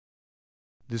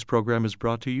This program is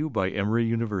brought to you by Emory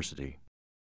University.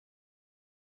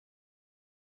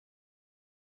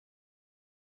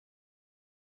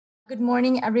 Good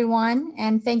morning, everyone,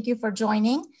 and thank you for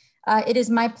joining. It is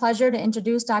my pleasure to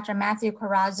introduce Dr. Matthew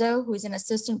Carazo, who is an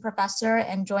assistant professor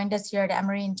and joined us here at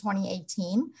Emory in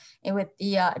 2018 with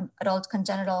the Adult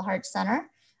Congenital Heart Center.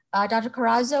 Dr.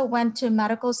 Carazo went to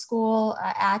medical school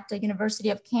at the University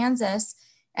of Kansas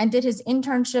and did his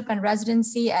internship and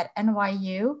residency at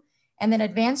NYU, and then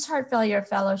advanced heart failure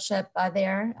fellowship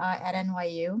there at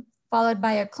NYU, followed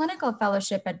by a clinical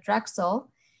fellowship at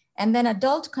Drexel, and then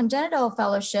adult congenital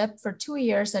fellowship for 2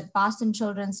 years at Boston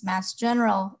Children's Mass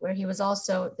General, where he was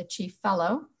also the chief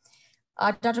fellow.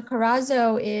 Dr.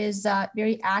 Carazo is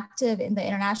very active in the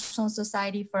International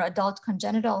Society for Adult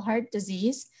Congenital Heart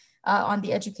Disease on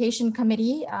the education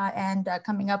committee and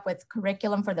coming up with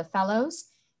curriculum for the fellows.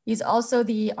 He's also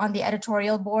on the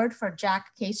editorial board for JACC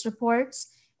Case Reports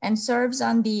and serves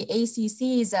on the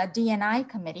ACC's D&I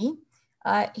committee.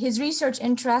 His research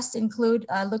interests include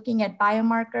looking at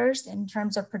biomarkers in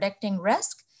terms of predicting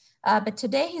risk, but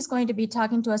today he's going to be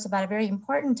talking to us about a very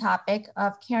important topic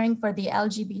of caring for the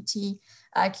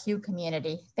LGBTQ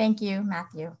community. Thank you,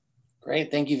 Matthew. Great,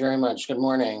 thank you very much. Good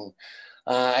morning.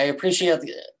 I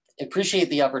appreciate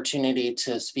the opportunity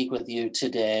to speak with you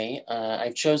today.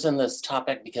 I've chosen this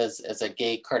topic because as a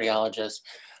gay cardiologist,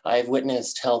 I've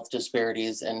witnessed health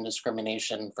disparities and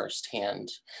discrimination firsthand.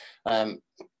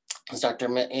 As Dr.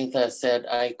 Maitha said,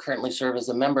 I currently serve as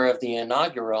a member of the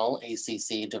inaugural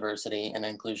ACC Diversity and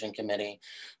Inclusion Committee.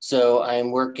 So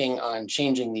I'm working on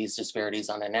changing these disparities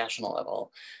on a national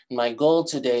level. My goal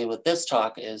today with this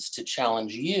talk is to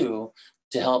challenge you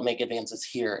to help make advances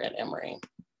here at Emory.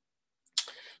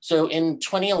 So in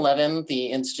 2011,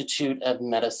 the Institute of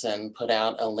Medicine put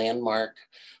out a landmark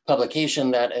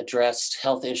publication that addressed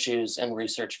health issues and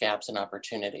research gaps and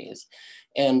opportunities.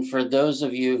 And for those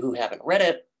of you who haven't read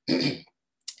it,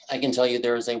 I can tell you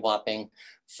there is a whopping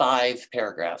 5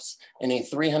 paragraphs in a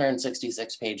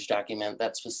 366-page document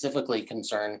that specifically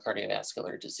concerned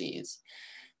cardiovascular disease.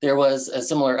 There was a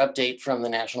similar update from the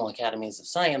National Academies of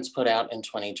Science put out in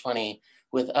 2020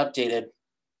 with updated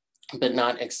but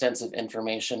not extensive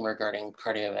information regarding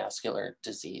cardiovascular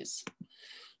disease.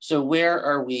 So where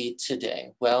are we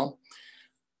today? Well,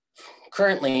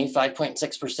 currently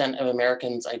 5.6% of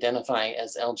Americans identify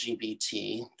as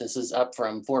LGBT. This is up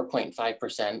from 4.5%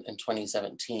 in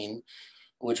 2017,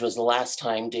 which was the last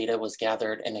time data was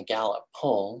gathered in a Gallup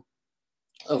poll.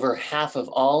 Over half of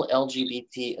all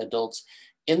LGBT adults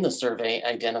in the survey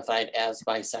identified as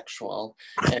bisexual,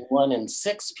 and 1 in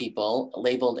 6 people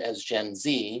labeled as Gen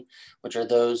Z, which are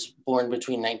those born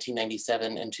between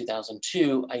 1997 and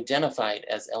 2002, identified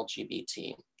as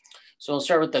LGBT. So we'll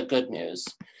start with the good news.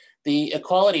 The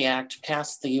Equality Act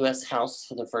passed the US House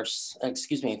for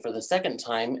the second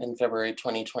time in February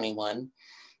 2021.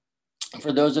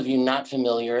 For those of you not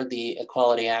familiar, the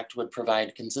Equality Act would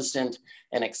provide consistent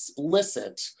and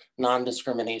explicit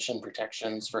non-discrimination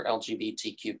protections for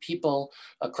LGBTQ people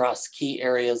across key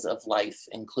areas of life,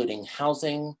 including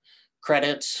housing,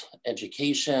 credit,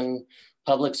 education,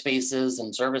 public spaces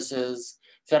and services,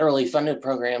 federally funded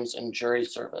programs, and jury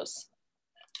service.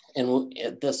 And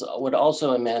this would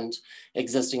also amend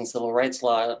existing civil rights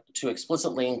law to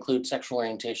explicitly include sexual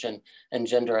orientation and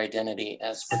gender identity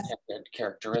as protected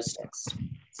characteristics.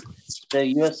 The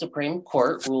US Supreme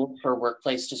Court ruled for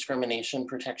workplace discrimination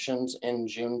protections in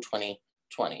June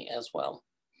 2020 as well.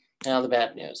 Now the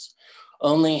bad news.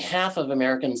 Only half of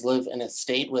Americans live in a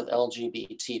state with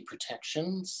LGBT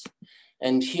protections.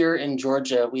 And here in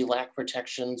Georgia, we lack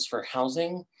protections for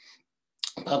housing,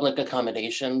 public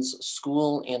accommodations,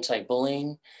 school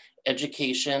anti-bullying,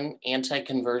 education,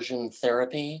 anti-conversion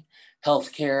therapy,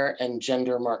 healthcare, and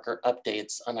gender marker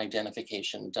updates on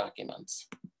identification documents.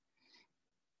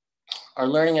 Our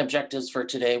learning objectives for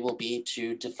today will be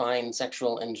to define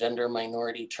sexual and gender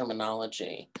minority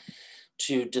terminology,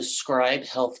 to describe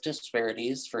health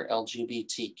disparities for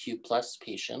LGBTQ+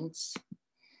 patients,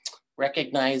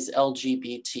 recognize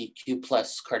LGBTQ+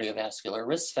 cardiovascular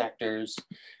risk factors,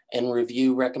 and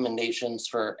review recommendations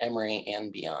for Emory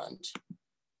and beyond.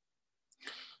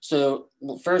 So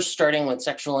first, starting with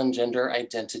sexual and gender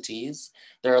identities,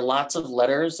 there are lots of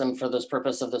letters, and for this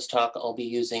purpose of this talk, I'll be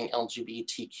using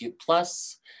LGBTQ+,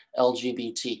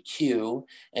 LGBTQ,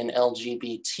 and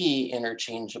LGBT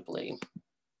interchangeably.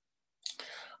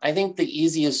 I think the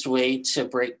easiest way to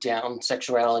break down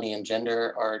sexuality and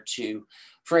gender are to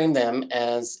frame them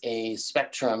as a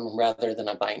spectrum rather than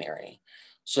a binary.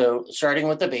 So starting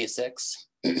with the basics,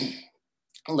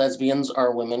 lesbians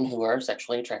are women who are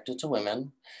sexually attracted to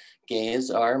women. Gays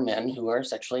are men who are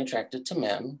sexually attracted to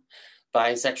men.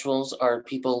 Bisexuals are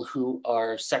people who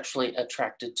are sexually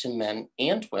attracted to men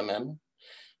and women.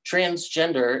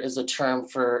 Transgender is a term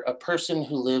for a person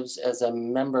who lives as a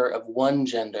member of one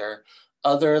gender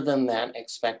other than that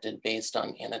expected based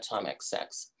on anatomic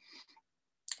sex.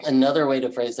 Another way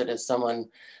to phrase it is someone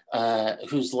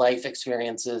whose life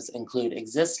experiences include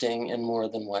existing in more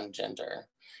than one gender.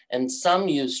 And some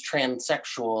use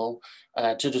transsexual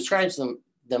to describe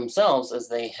themselves as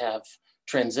they have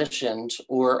transitioned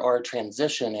or are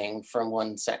transitioning from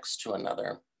one sex to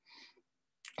another.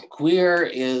 Queer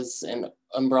is an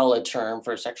umbrella term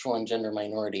for sexual and gender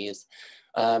minorities,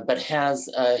 but has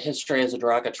a history as a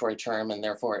derogatory term, and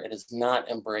therefore it is not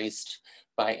embraced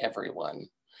by everyone.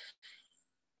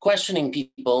 Questioning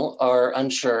people are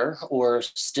unsure or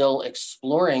still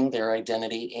exploring their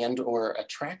identity and or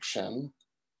attraction.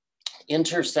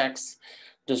 Intersex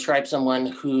describes someone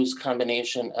whose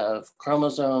combination of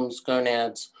chromosomes,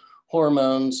 gonads,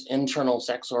 hormones, internal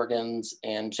sex organs,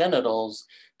 and genitals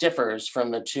differs from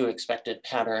the two expected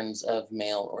patterns of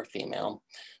male or female.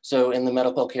 So in the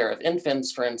medical care of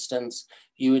infants, for instance,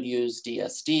 you would use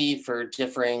DSD for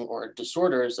differing or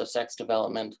disorders of sex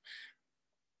development.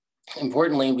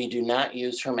 Importantly, we do not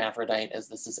use hermaphrodite as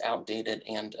this is outdated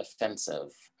and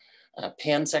offensive.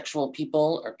 Pansexual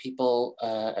people are people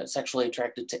sexually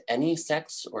attracted to any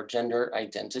sex or gender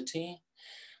identity.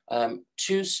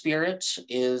 Two-spirit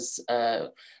is a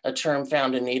term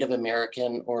found in Native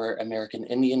American or American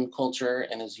Indian culture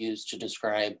and is used to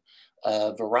describe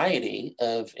a variety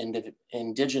of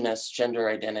indigenous gender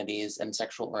identities and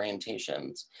sexual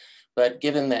orientations. But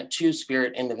given that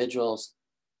two-spirit individuals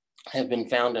have been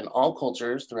found in all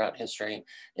cultures throughout history,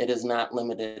 it is not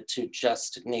limited to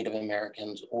just Native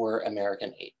Americans or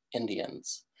American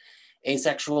Indians.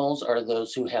 Asexuals are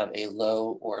those who have a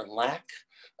low or lack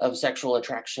of sexual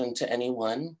attraction to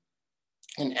anyone.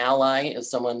 An ally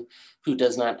is someone who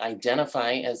does not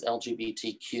identify as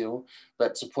LGBTQ,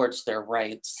 but supports their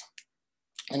rights.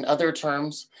 In other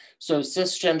terms, so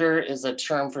cisgender is a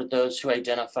term for those who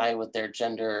identify with their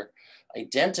gender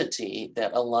identity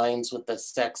that aligns with the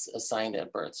sex assigned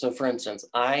at birth. So for instance,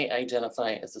 I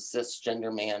identify as a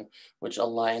cisgender man, which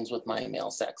aligns with my male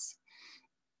sex.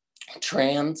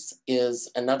 Trans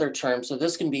is another term. So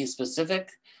this can be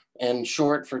specific and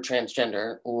short for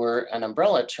transgender, or an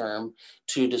umbrella term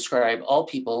to describe all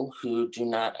people who do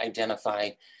not identify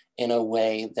in a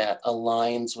way that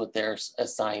aligns with their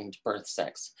assigned birth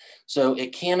sex. So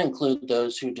it can include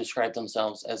those who describe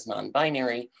themselves as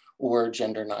non-binary or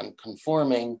gender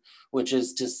non-conforming, which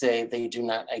is to say they do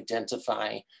not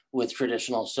identify with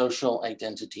traditional social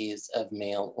identities of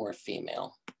male or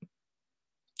female.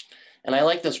 And I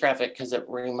like this graphic because it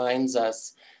reminds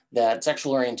us that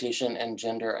sexual orientation and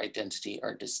gender identity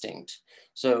are distinct.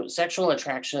 So sexual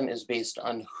attraction is based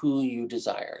on who you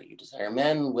desire. You desire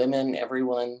men, women,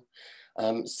 everyone.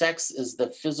 Sex is the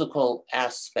physical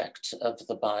aspect of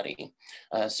the body.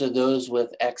 So those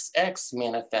with XX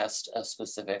manifest a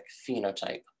specific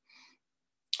phenotype.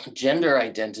 Gender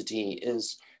identity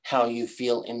is how you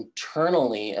feel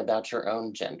internally about your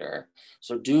own gender.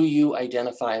 So do you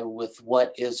identify with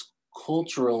what is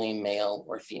culturally male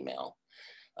or female?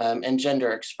 And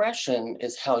gender expression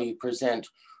is how you present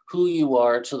who you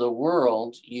are to the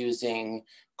world using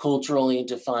culturally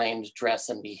defined dress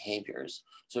and behaviors.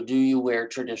 So do you wear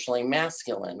traditionally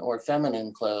masculine or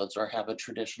feminine clothes, or have a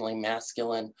traditionally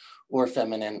masculine or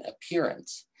feminine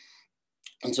appearance?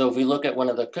 And so if we look at one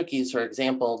of the cookies, for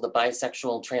example, the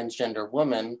bisexual transgender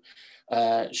woman,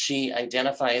 she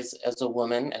identifies as a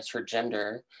woman as her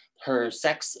gender. Her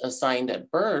sex assigned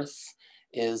at birth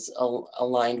is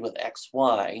aligned with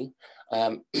XY.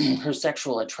 Her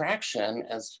sexual attraction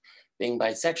as being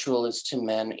bisexual is to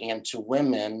men and to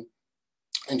women.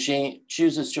 And she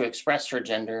chooses to express her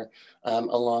gender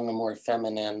along a more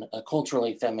feminine, a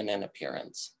culturally feminine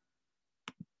appearance.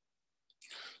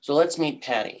 So let's meet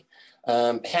Patty.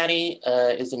 Patty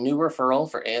is a new referral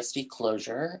for ASD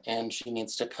closure, and she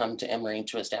needs to come to Emory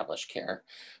to establish care.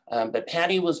 But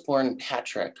Patty was born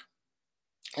Patrick,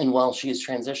 and while she's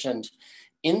transitioned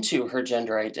into her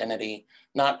gender identity,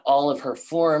 not all of her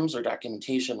forms or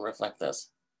documentation reflect this.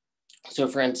 So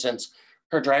for instance,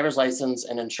 her driver's license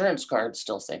and insurance card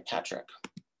still say Patrick.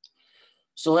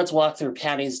 So let's walk through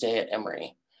Patty's day at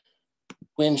Emory.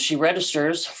 When she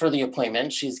registers for the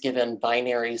appointment, she's given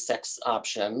binary sex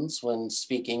options when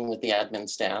speaking with the admin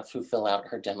staff who fill out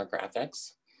her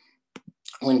demographics.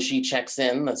 When she checks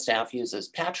in, the staff uses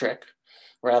Patrick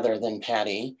rather than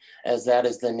Patty, as that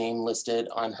is the name listed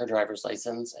on her driver's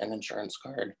license and insurance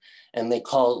card. And they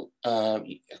call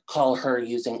her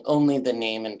using only the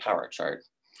name and power chart.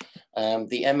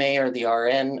 The MA or the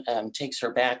RN takes her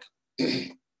back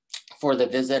for the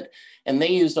visit, and they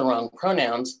use the wrong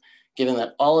pronouns, given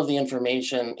that all of the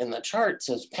information in the chart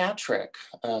says Patrick,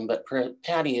 but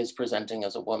Patty is presenting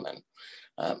as a woman.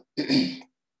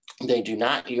 They do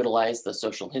not utilize the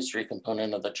social history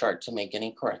component of the chart to make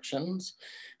any corrections,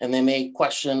 and they may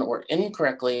question or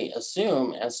incorrectly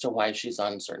assume as to why she's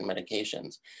on certain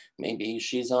medications. Maybe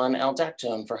she's on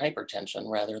aldactone for hypertension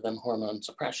rather than hormone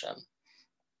suppression.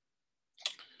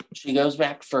 She goes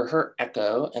back for her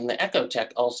echo, and the echo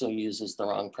tech also uses the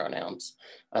wrong pronouns.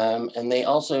 And they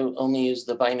also only use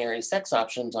the binary sex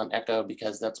options on echo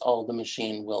because that's all the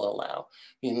machine will allow.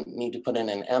 You need to put in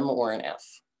an M or an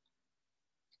F.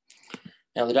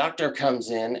 Now the doctor comes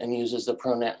in and uses the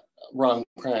wrong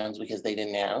pronouns because they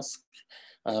didn't ask.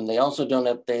 They also don't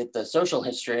update the social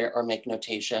history or make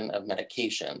notation of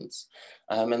medications.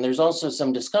 And there's also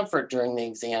some discomfort during the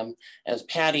exam as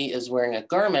Patty is wearing a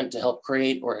garment to help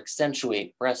create or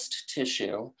accentuate breast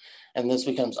tissue. And this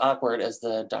becomes awkward as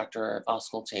the doctor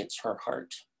auscultates her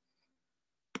heart.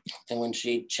 And when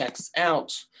she checks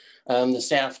out, the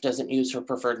staff doesn't use her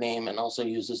preferred name and also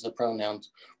uses the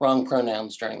wrong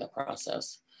pronouns during the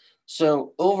process.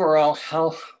 So overall,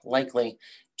 how likely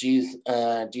do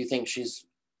you think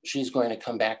she's going to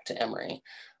come back to Emory?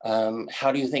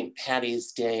 How do you think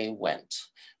Patty's day went?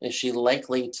 Is she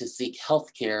likely to seek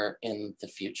healthcare in the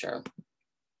future?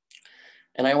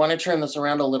 And I want to turn this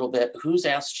around a little bit. Who's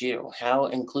asked you? How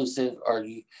inclusive are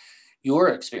your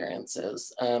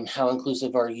experiences? How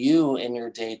inclusive are you in your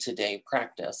day-to-day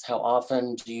practice? How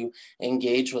often do you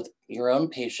engage with your own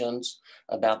patients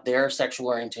about their sexual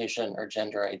orientation or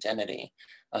gender identity?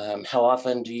 How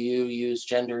often do you use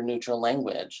gender-neutral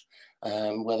language?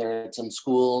 Whether it's in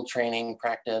school, training,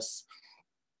 practice.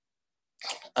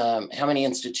 How many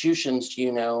institutions do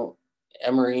you know,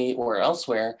 Emory or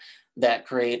elsewhere, that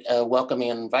create a welcoming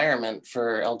environment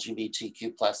for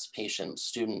LGBTQ plus patients,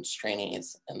 students,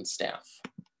 trainees, and staff?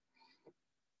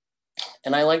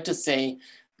 And I like to say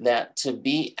that to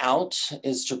be out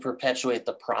is to perpetuate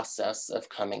the process of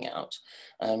coming out.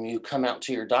 You come out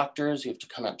to your doctors, you have to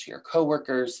come out to your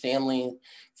coworkers, family,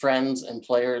 friends,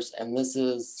 employers, and this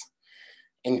is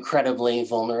incredibly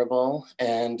vulnerable.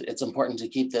 And it's important to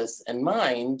keep this in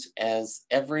mind as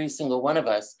every single one of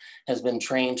us has been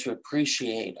trained to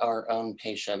appreciate our own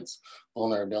patients'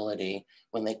 vulnerability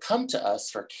when they come to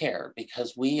us for care,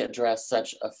 because we address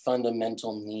such a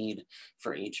fundamental need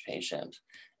for each patient.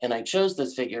 And I chose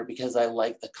this figure because I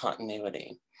like the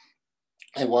continuity.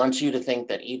 I want you to think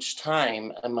that each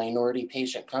time a minority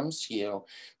patient comes to you,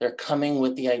 they're coming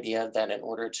with the idea that in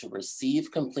order to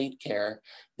receive complete care,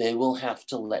 they will have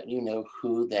to let you know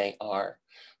who they are.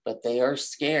 But they are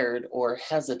scared or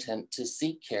hesitant to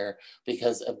seek care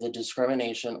because of the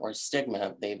discrimination or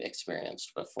stigma they've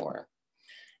experienced before.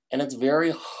 And it's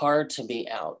very hard to be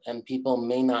out, and people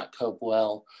may not cope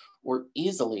well or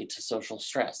easily to social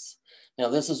stress. Now,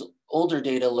 this is older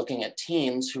data looking at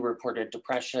teens who reported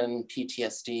depression,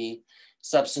 PTSD,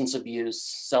 substance abuse,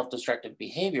 self-destructive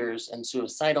behaviors, and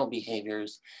suicidal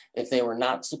behaviors if they were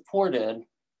not supported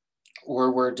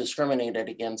or were discriminated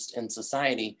against in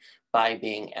society by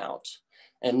being out.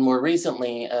 And more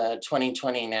recently, a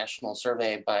 2020 national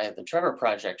survey by the Trevor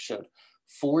Project showed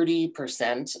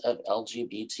 40% of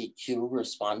LGBTQ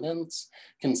respondents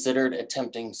considered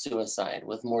attempting suicide,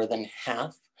 with more than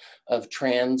half of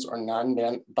trans or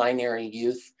non-binary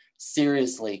youth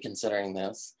seriously considering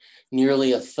this.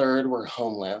 Nearly a third were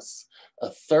homeless. A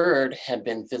third had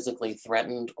been physically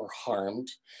threatened or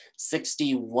harmed.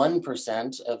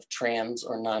 61% of trans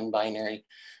or non-binary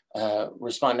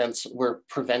respondents were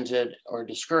prevented or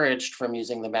discouraged from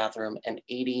using the bathroom, and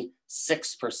 86%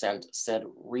 said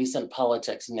recent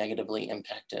politics negatively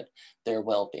impacted their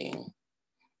well-being.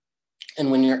 And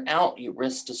when you're out, you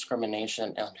risk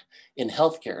discrimination in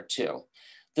healthcare too.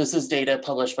 This is data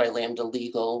published by Lambda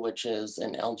Legal, which is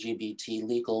an LGBT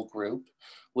legal group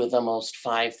with almost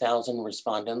 5,000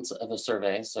 respondents of a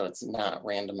survey, so it's not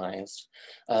randomized,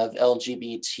 of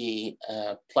LGBT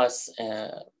plus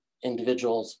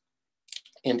individuals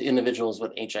and individuals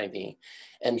with HIV.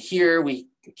 And here we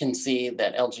can see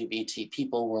that LGBT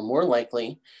people were more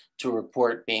likely to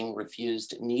report being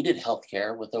refused needed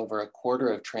healthcare, with over a quarter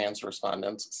of trans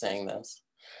respondents saying this.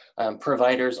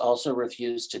 Providers also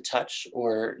refused to touch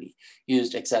or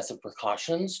used excessive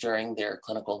precautions during their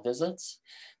clinical visits.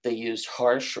 They used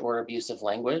harsh or abusive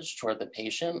language toward the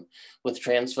patient, with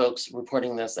trans folks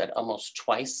reporting this at almost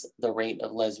twice the rate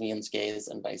of lesbians, gays,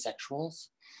 and bisexuals.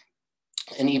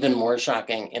 And even more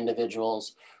shocking,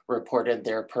 individuals reported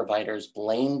their providers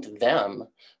blamed them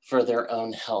for their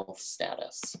own health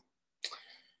status.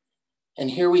 And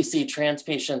here we see trans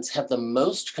patients have the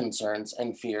most concerns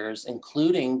and fears,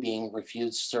 including being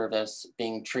refused service,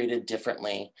 being treated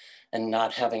differently, and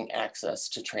not having access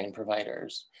to trained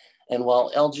providers. And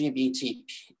while LGBT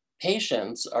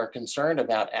patients are concerned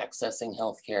about accessing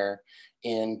healthcare,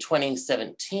 in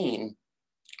 2017,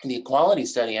 the equality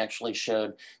study actually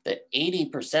showed that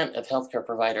 80% of healthcare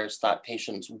providers thought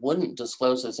patients wouldn't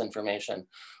disclose this information,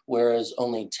 whereas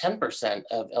only 10%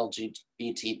 of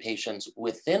LGBT patients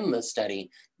within the study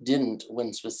didn't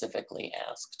when specifically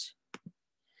asked.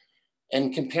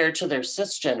 And compared to their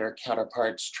cisgender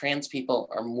counterparts, trans people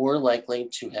are more likely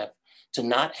to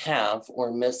not have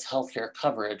or miss healthcare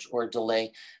coverage or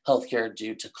delay healthcare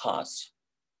due to cost.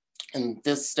 And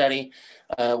this study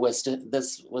was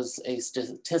a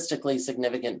statistically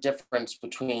significant difference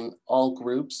between all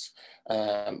groups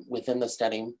within the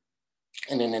study.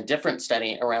 And in a different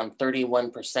study, around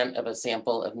 31% of a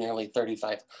sample of nearly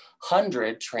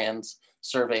 3,500 trans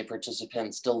survey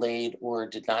participants delayed or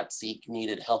did not seek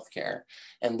needed healthcare.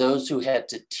 And those who had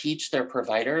to teach their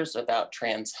providers about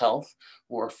trans health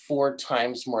were 4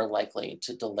 times more likely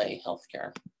to delay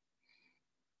healthcare.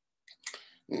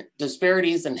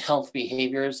 Disparities in health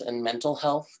behaviors and mental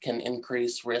health can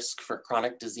increase risk for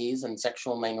chronic disease in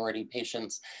sexual minority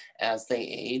patients as they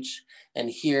age. And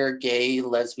here, gay,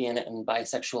 lesbian, and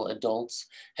bisexual adults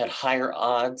had higher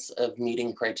odds of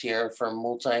meeting criteria for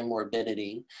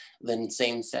multimorbidity than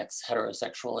same-sex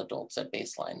heterosexual adults at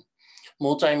baseline.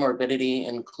 Multimorbidity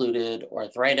included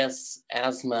arthritis,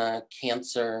 asthma,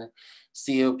 cancer,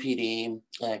 COPD,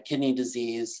 kidney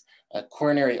disease,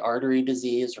 coronary artery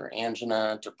disease or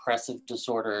angina, depressive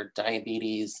disorder,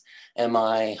 diabetes,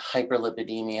 MI,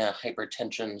 hyperlipidemia,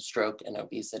 hypertension, stroke, and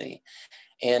obesity.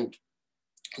 And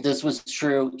this was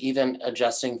true even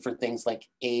adjusting for things like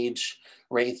age,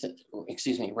 race,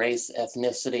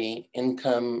 ethnicity,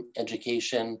 income,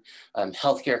 education,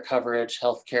 healthcare coverage,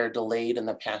 healthcare delayed in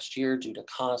the past year due to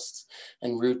costs,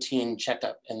 and routine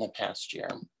checkup in the past year.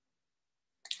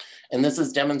 And this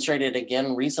is demonstrated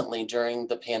again recently during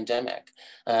the pandemic.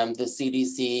 The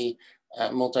CDC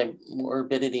Mortality and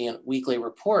Morbidity Weekly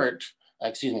Report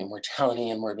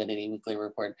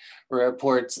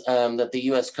reports that the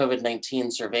US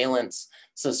COVID-19 surveillance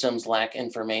systems lack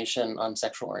information on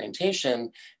sexual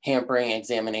orientation, hampering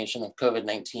examination of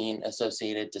COVID-19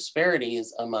 associated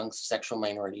disparities amongst sexual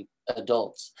minority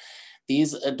adults.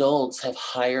 These adults have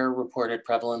higher reported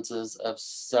prevalences of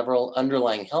several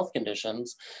underlying health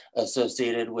conditions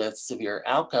associated with severe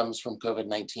outcomes from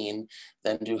COVID-19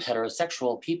 than do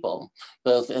heterosexual people,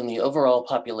 both in the overall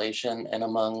population and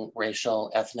among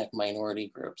racial ethnic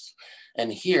minority groups.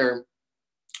 And here,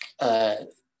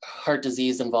 heart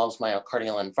disease involves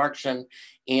myocardial infarction,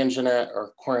 angina,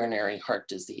 or coronary heart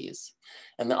disease.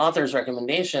 And the author's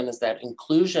recommendation is that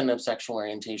inclusion of sexual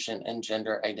orientation and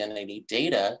gender identity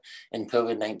data in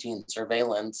COVID-19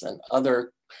 surveillance and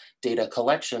other data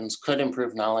collections could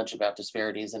improve knowledge about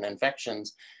disparities in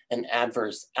infections and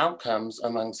adverse outcomes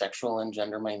among sexual and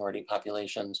gender minority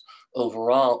populations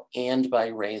overall and by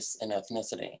race and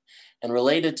ethnicity. And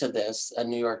related to this, a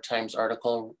New York Times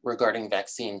article regarding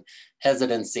vaccine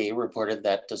hesitancy reported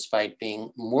that despite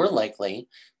being more likely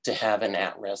to have an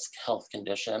at-risk health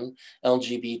condition,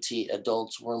 LGBT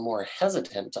adults were more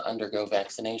hesitant to undergo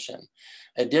vaccination.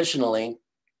 Additionally,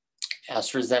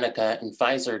 AstraZeneca and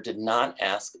Pfizer did not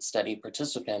ask study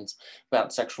participants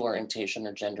about sexual orientation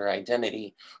or gender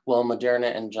identity, while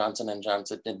Moderna and Johnson &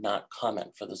 Johnson did not comment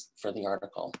for the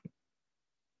article.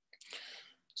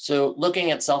 So looking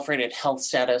at self-rated health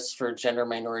status for gender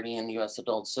minority in US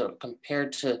adults, so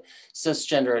compared to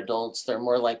cisgender adults, they're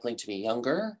more likely to be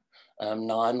younger,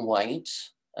 non-white,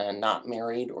 not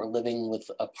married or living with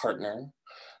a partner,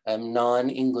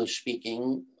 non-English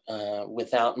speaking,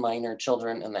 without minor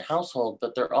children in the household,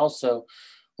 but they're also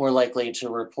more likely to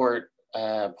report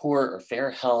poor or fair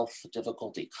health,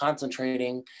 difficulty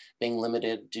concentrating, being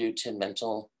limited due to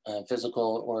mental,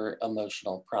 physical, or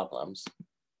emotional problems.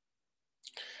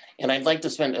 And I'd like to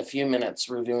spend a few minutes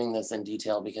reviewing this in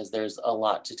detail because there's a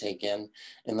lot to take in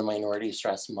the minority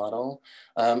stress model.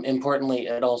 Importantly,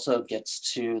 it also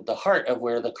gets to the heart of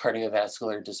where the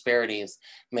cardiovascular disparities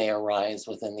may arise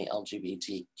within the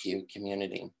LGBTQ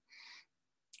community.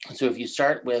 So if you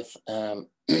start with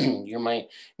your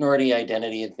minority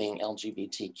identity of being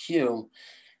LGBTQ,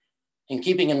 and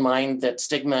keeping in mind that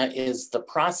stigma is the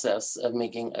process of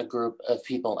making a group of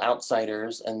people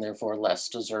outsiders and therefore less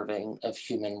deserving of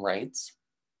human rights.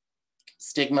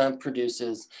 Stigma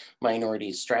produces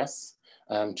minority stress,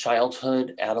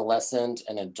 Childhood, adolescent,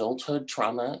 and adulthood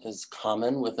trauma is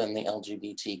common within the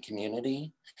LGBT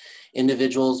community.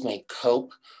 Individuals may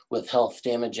cope with health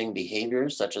damaging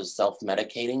behaviors such as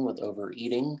self-medicating with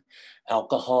overeating,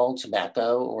 alcohol,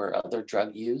 tobacco, or other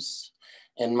drug use.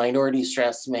 And minority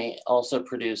stress may also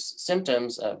produce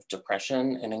symptoms of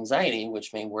depression and anxiety,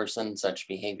 which may worsen such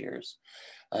behaviors.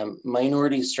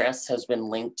 Minority stress has been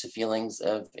linked to feelings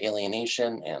of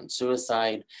alienation and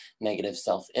suicide, negative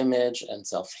self-image and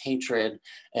self-hatred,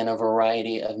 and a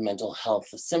variety of mental health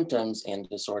symptoms and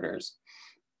disorders.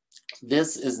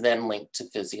 This is then linked to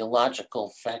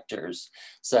physiological factors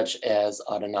such as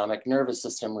autonomic nervous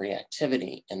system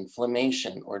reactivity,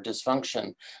 inflammation, or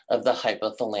dysfunction of the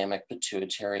hypothalamic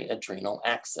pituitary adrenal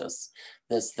axis.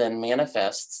 This then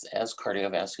manifests as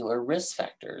cardiovascular risk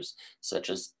factors such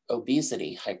as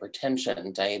obesity,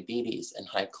 hypertension, diabetes, and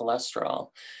high cholesterol.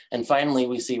 And finally,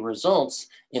 we see results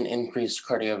in increased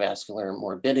cardiovascular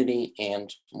morbidity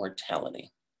and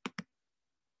mortality.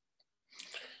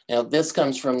 Now, this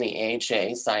comes from the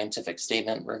AHA scientific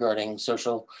statement regarding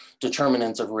social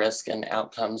determinants of risk and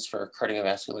outcomes for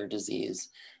cardiovascular disease.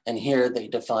 And here they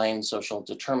define social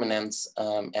determinants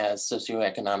as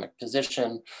socioeconomic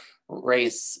position,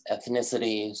 race,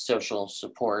 ethnicity, social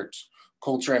support,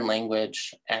 culture and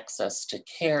language, access to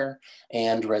care,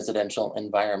 and residential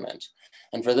environment.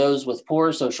 And for those with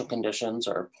poor social conditions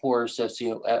or poor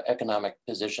socioeconomic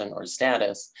position or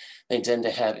status, they tend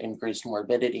to have increased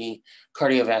morbidity,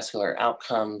 cardiovascular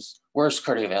outcomes, worse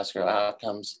cardiovascular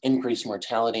outcomes, increased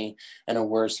mortality, and a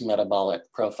worse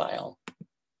metabolic profile.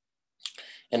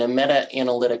 And a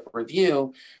meta-analytic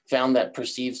review found that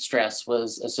perceived stress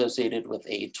was associated with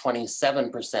a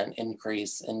 27%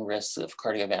 increase in risks of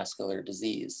cardiovascular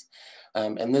disease.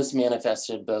 And this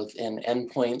manifested both in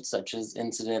endpoints such as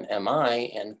incident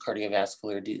MI and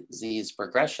cardiovascular disease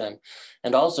progression,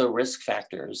 and also risk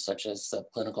factors such as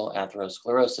subclinical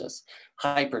atherosclerosis,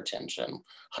 hypertension,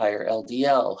 higher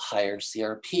LDL, higher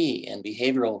CRP, and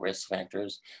behavioral risk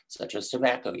factors such as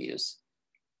tobacco use.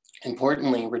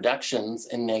 Importantly, reductions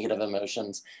in negative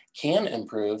emotions can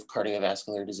improve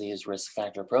cardiovascular disease risk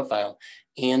factor profile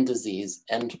and disease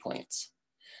endpoints.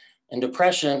 And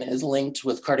depression is linked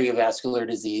with cardiovascular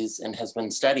disease and has been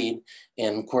studied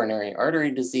in coronary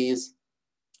artery disease,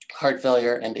 heart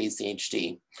failure, and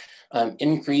ACHD.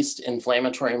 Increased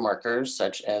inflammatory markers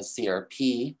such as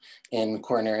CRP in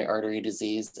coronary artery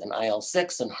disease and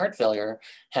IL-6 in heart failure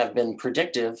have been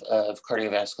predictive of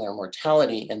cardiovascular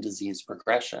mortality and disease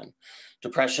progression.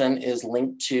 Depression is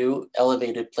linked to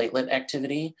elevated platelet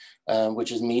activity,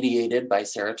 which is mediated by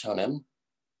serotonin,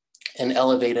 and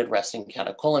elevated resting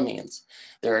catecholamines.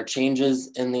 There are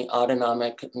changes in the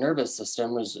autonomic nervous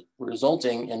system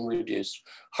resulting in reduced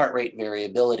heart rate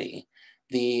variability.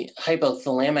 The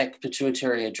hypothalamic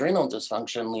pituitary adrenal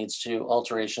dysfunction leads to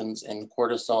alterations in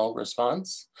cortisol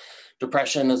response.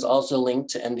 Depression is also linked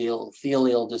to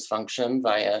endothelial dysfunction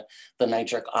via the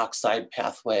nitric oxide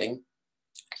pathway,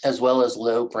 as well as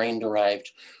low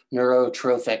brain-derived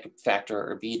neurotrophic factor,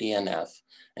 or BDNF.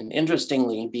 And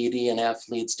interestingly, BDNF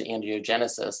leads to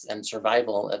angiogenesis and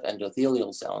survival of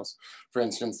endothelial cells. For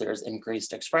instance, there's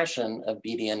increased expression of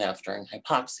BDNF during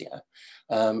hypoxia.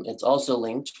 It's also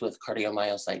linked with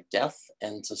cardiomyocyte death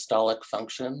and systolic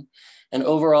function. And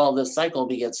overall, this cycle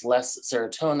begets less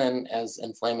serotonin as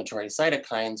inflammatory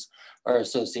cytokines are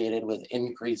associated with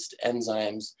increased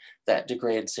enzymes that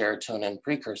degrade serotonin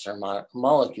precursor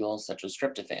molecules such as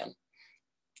tryptophan.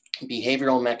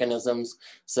 Behavioral mechanisms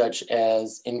such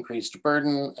as increased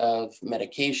burden of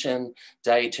medication,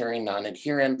 dietary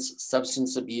non-adherence,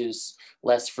 substance abuse,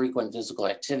 less frequent physical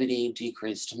activity,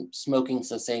 decreased smoking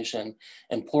cessation,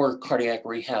 and poor cardiac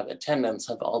rehab attendance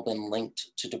have all been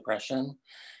linked to depression.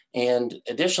 And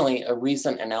additionally, a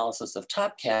recent analysis of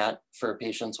TopCat for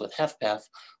patients with HFpEF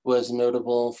was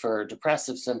notable for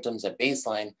depressive symptoms at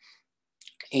baseline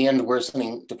and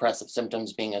worsening depressive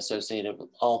symptoms being associated with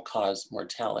all-cause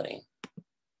mortality.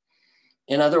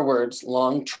 In other words,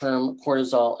 long-term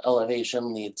cortisol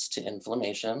elevation leads to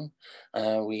inflammation.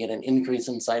 We get an increase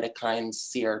in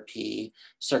cytokines, CRP,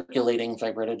 circulating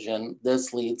fibrinogen.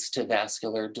 This leads to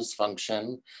vascular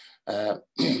dysfunction,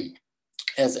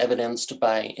 as evidenced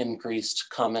by increased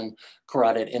common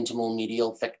carotid intimal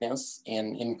medial thickness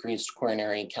and increased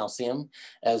coronary calcium,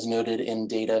 as noted in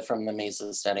data from the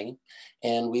MESA study.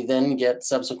 And we then get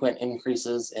subsequent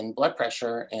increases in blood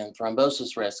pressure and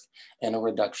thrombosis risk and a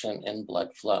reduction in blood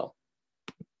flow.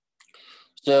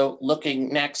 So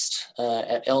looking next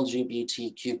at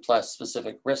LGBTQ+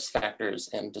 specific risk factors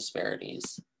and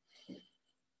disparities.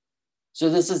 So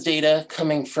this is data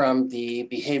coming from the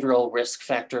Behavioral Risk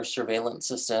Factor Surveillance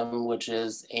System, which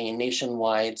is a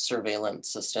nationwide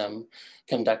surveillance system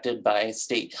conducted by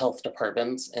state health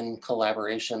departments in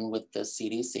collaboration with the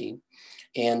CDC.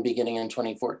 And beginning in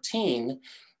 2014,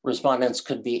 respondents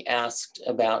could be asked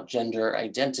about gender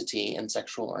identity and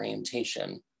sexual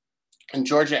orientation. And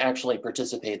Georgia actually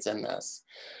participates in this.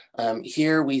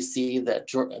 Here we see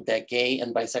that gay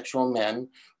and bisexual men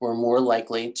were more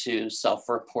likely to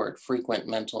self-report frequent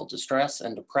mental distress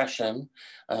and depression,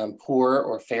 poor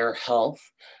or fair health,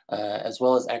 as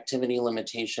well as activity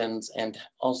limitations, and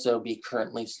also be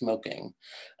currently smoking.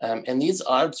 And these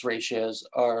odds ratios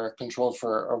are controlled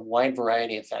for a wide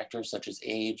variety of factors such as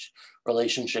age,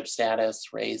 relationship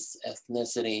status, race,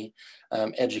 ethnicity,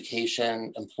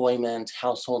 education, employment,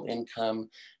 household income,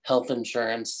 health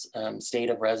insurance, state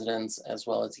of residence, as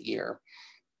well as year.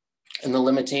 And the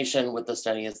limitation with the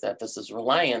study is that this is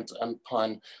reliant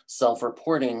upon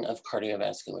self-reporting of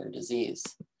cardiovascular disease.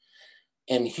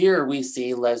 And here we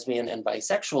see lesbian and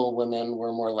bisexual women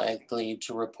were more likely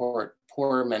to report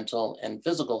poor mental and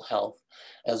physical health,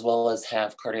 as well as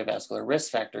have cardiovascular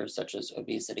risk factors such as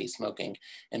obesity, smoking,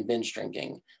 and binge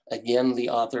drinking. Again, the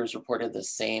authors reported the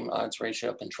same odds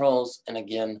ratio controls. And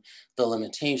again, the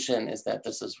limitation is that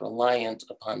this is reliant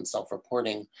upon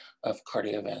self-reporting of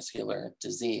cardiovascular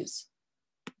disease.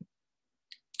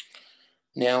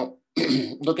 Now,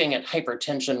 looking at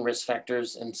hypertension risk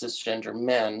factors in cisgender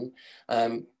men,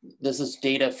 this is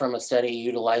data from a study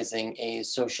utilizing a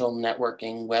social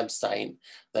networking website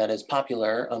that is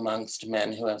popular amongst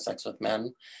men who have sex with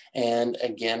men. And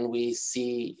again, we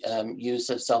see use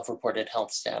of self-reported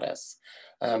health status.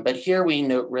 But here we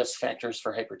note risk factors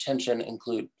for hypertension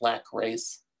include Black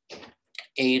race,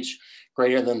 age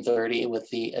greater than 30 with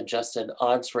the adjusted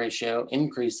odds ratio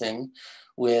increasing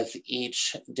with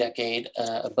each decade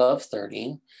above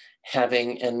 30,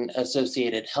 having an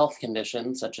associated health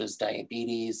condition such as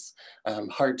diabetes,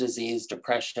 heart disease,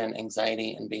 depression,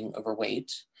 anxiety, and being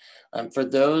overweight. For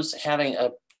those having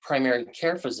a primary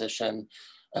care physician,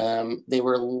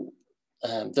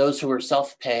 those who were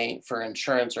self-pay for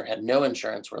insurance or had no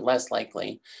insurance were less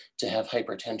likely to have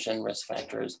hypertension risk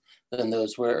factors than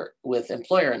those were with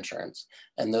employer insurance.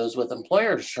 And those with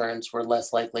employer insurance were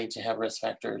less likely to have risk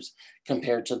factors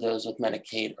compared to those with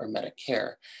Medicaid or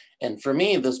Medicare. And for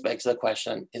me, this begs the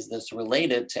question, is this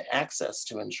related to access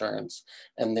to insurance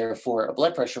and therefore a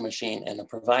blood pressure machine and a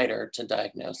provider to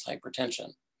diagnose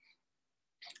hypertension?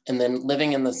 And then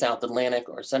living in the South Atlantic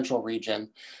or Central region,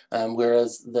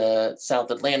 whereas the South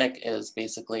Atlantic is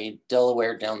basically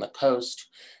Delaware down the coast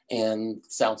and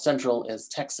South Central is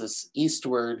Texas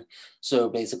eastward, so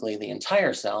basically the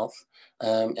entire South.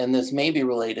 And this may be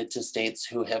related to states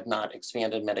who have not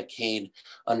expanded Medicaid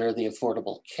under the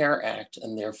Affordable Care Act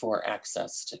and therefore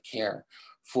access to care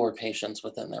for patients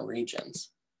within their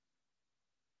regions.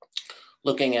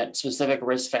 Looking at specific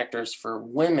risk factors for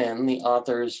women, the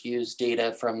authors use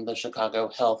data from the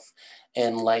Chicago Health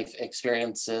and Life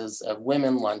Experiences of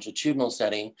Women longitudinal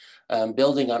study,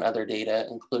 building on other data,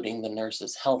 including the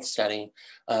Nurses' Health study,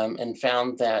 and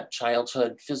found that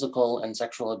childhood physical and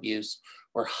sexual abuse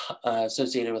were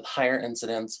associated with higher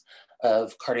incidence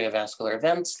of cardiovascular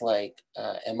events like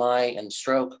MI and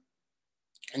stroke.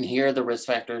 And here the risk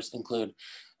factors include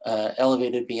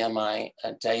elevated BMI,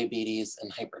 diabetes,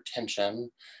 and hypertension.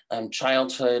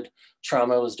 Childhood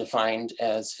trauma was defined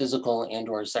as physical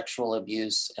and/or sexual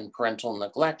abuse and parental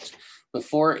neglect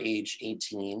before age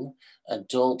 18.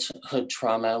 Adulthood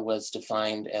trauma was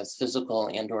defined as physical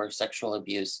and/or sexual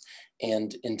abuse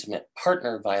and intimate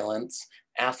partner violence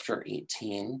after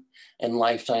 18. And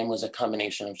lifetime was a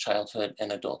combination of childhood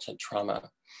and adulthood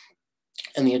trauma.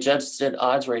 And the adjusted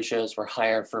odds ratios were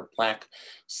higher for Black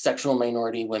sexual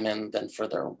minority women than for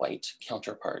their white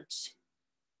counterparts.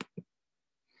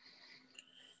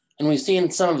 And we've seen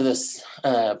some of this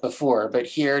before, but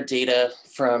here data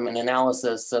from an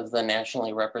analysis of the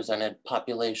nationally represented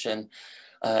population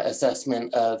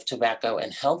assessment of tobacco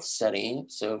and health study,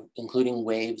 so including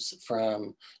waves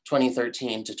from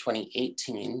 2013 to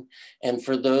 2018. And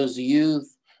for those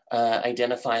youth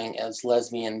identifying as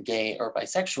lesbian, gay, or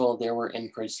bisexual, there were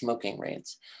increased smoking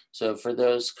rates. So for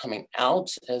those coming out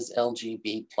as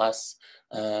LGBT+,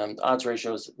 the odds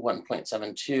ratio was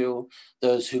 1.72.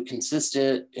 Those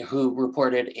who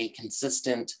reported a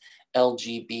consistent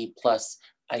LGBT+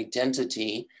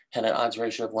 identity had an odds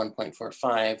ratio of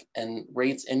 1.45, and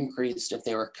rates increased if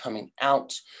they were coming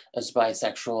out as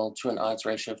bisexual to an odds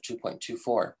ratio of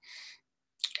 2.24.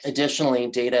 Additionally,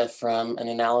 data from an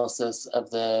analysis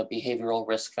of the Behavioral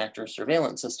Risk Factor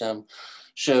Surveillance System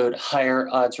showed higher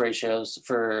odds ratios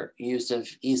for use of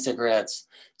e-cigarettes,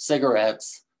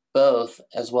 cigarettes, both,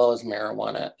 as well as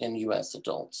marijuana in US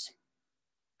adults.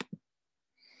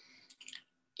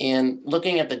 And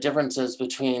looking at the differences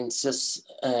between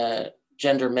cisgender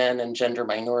men and gender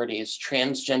minorities,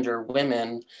 transgender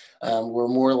women were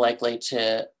more likely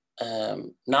to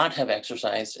not have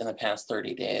exercised in the past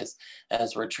 30 days,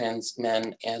 as were trans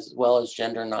men, as well as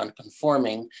gender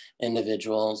non-conforming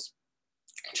individuals.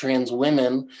 Trans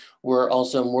women were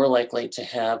also more likely to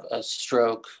have a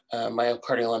stroke,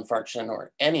 myocardial infarction,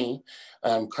 or any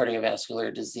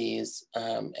cardiovascular disease.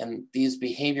 And these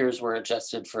behaviors were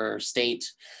adjusted for state,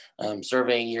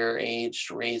 survey year, age,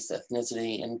 race,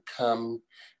 ethnicity, income,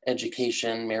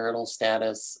 education, marital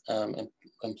status,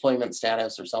 employment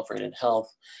status, or self-rated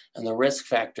health. And the risk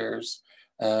factors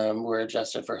were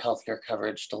adjusted for healthcare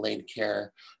coverage, delayed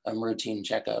care, routine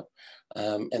checkup.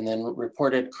 And then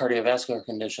reported cardiovascular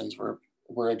conditions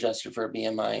were adjusted for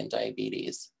BMI and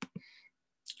diabetes.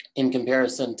 In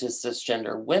comparison to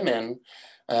cisgender women,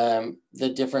 the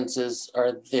differences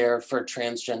are there for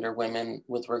transgender women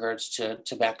with regards to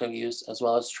tobacco use, as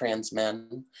well as trans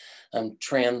men.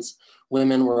 Trans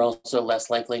women were also less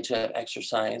likely to have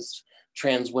exercised.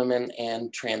 Trans women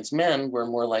and trans men were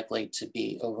more likely to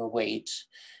be overweight,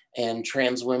 and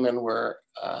trans women were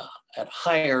at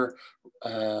higher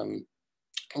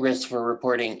risk for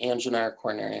reporting angina,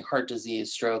 coronary heart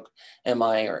disease, stroke,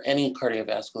 MI, or any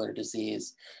cardiovascular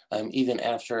disease, even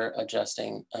after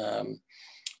adjusting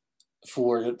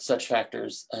for such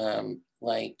factors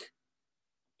like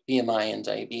BMI and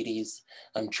diabetes.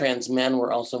 Trans men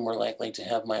were also more likely to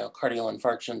have myocardial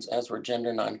infarctions, as were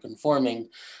gender non-conforming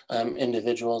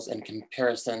individuals in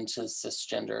comparison to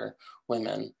cisgender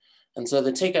women. And so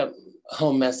the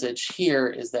take-home message here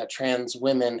is that trans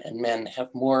women and men have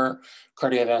more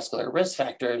cardiovascular risk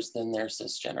factors than their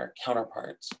cisgender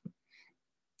counterparts.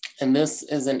 And this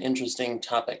is an interesting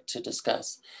topic to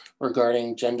discuss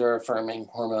regarding gender-affirming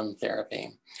hormone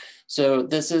therapy. So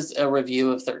this is a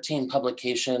review of 13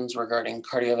 publications regarding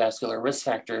cardiovascular risk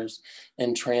factors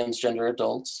in transgender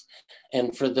adults.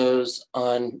 And for those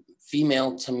on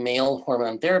female to male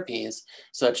hormone therapies,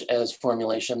 such as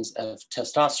formulations of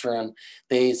testosterone,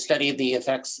 they studied the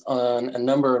effects on a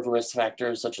number of risk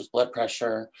factors, such as blood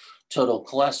pressure, total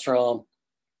cholesterol,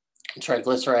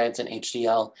 triglycerides, and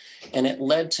HDL, and it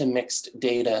led to mixed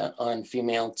data on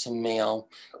female to male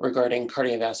regarding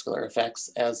cardiovascular effects,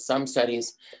 as some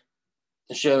studies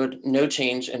showed no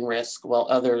change in risk, while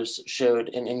others showed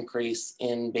an increase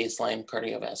in baseline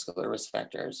cardiovascular risk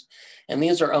factors. And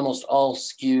these are almost all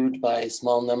skewed by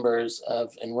small numbers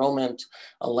of enrollment,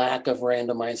 a lack of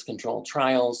randomized controlled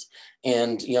trials,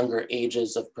 and younger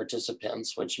ages of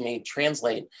participants, which may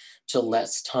translate to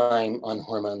less time on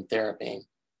hormone therapy.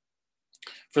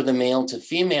 For the male to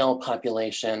female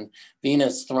population,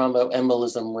 venous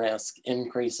thromboembolism risk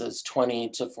increases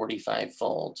 20 to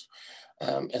 45-fold.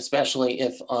 Especially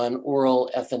if on oral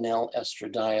ethinyl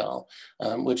estradiol,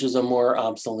 which is a more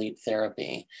obsolete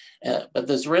therapy. But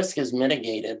this risk is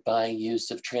mitigated by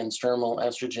use of transdermal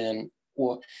estrogen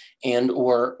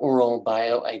or oral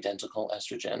bioidentical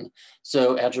estrogen.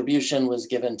 So attribution was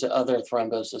given to other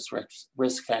thrombosis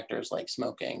risk factors like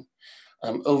smoking.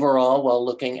 Overall, while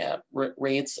looking at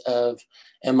rates of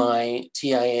MI,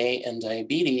 TIA, and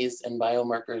diabetes, and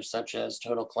biomarkers such as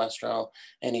total cholesterol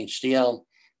and HDL,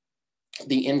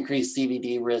 the increased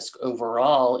CVD risk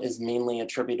overall is mainly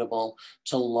attributable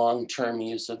to long-term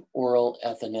use of oral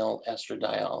ethinyl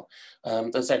estradiol.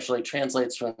 This actually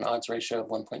translates to an odds ratio of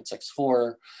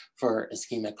 1.64 for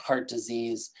ischemic heart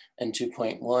disease and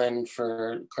 2.1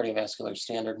 for cardiovascular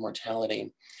standard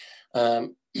mortality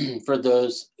for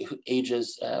those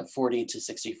ages 40 to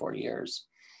 64 years.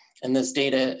 And this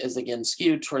data is again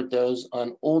skewed toward those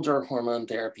on older hormone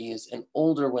therapies in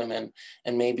older women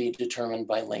and may be determined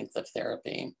by length of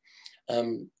therapy.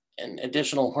 And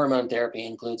additional hormone therapy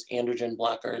includes androgen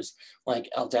blockers like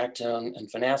aldactone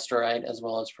and finasteride, as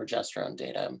well as progesterone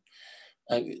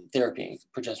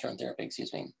therapy,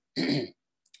 excuse me.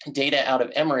 Data out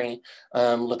of Emory,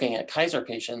 looking at Kaiser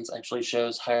patients, actually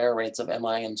shows higher rates of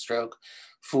MI and stroke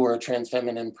for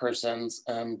transfeminine persons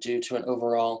due to an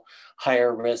overall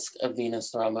higher risk of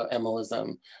venous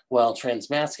thromboembolism, while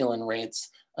transmasculine rates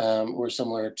were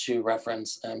similar to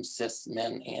reference cis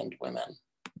men and women.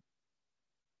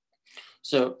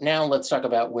 So now let's talk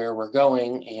about where we're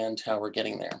going and how we're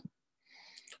getting there.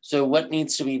 So what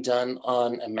needs to be done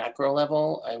on a macro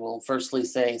level? I will firstly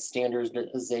say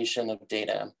standardization of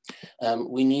data.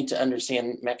 We need to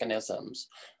understand mechanisms.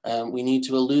 We need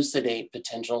to elucidate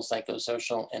potential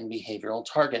psychosocial and behavioral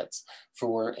targets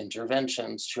for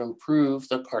interventions to improve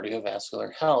the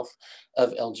cardiovascular health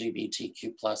of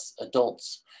LGBTQ+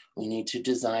 adults. We need to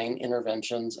design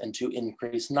interventions and to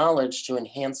increase knowledge to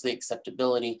enhance the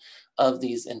acceptability of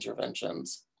these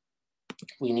interventions.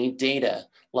 We need data,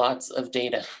 lots of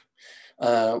data.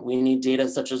 We need data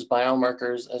such as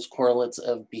biomarkers as correlates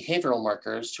of behavioral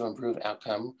markers to improve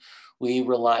outcome. We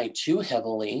rely too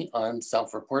heavily on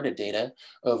self-reported data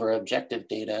over objective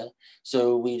data,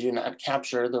 so we do not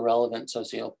capture the relevant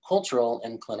sociocultural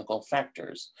and clinical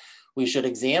factors. We should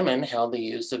examine how the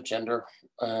use of gender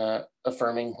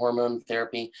affirming hormone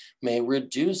therapy may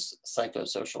reduce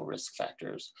psychosocial risk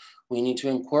factors. We need to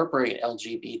incorporate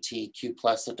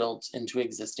LGBTQ+ adults into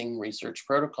existing research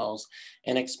protocols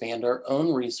and expand our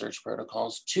own research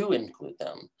protocols to include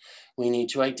them. We need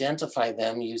to identify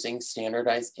them using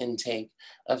standardized intake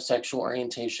of sexual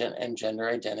orientation and gender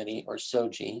identity, or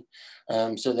SOGI,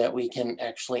 so that we can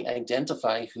actually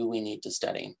identify who we need to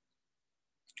study.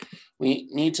 We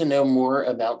need to know more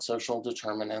about social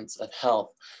determinants of health,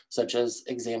 such as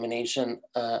a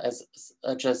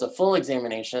full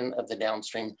examination of the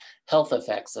downstream health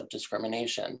effects of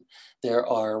discrimination. There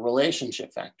are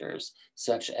relationship factors,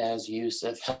 such as use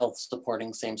of health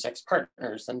supporting same-sex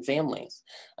partners and families,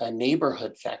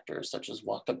 neighborhood factors, such as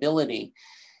walkability,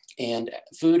 and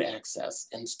food access,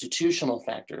 institutional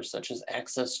factors such as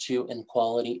access to and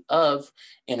quality of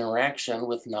interaction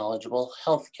with knowledgeable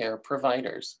healthcare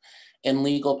providers, and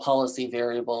legal policy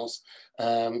variables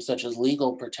such as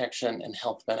legal protection and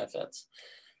health benefits.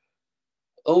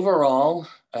 Overall,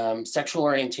 sexual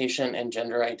orientation and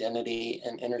gender identity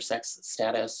and intersex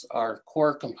status are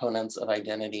core components of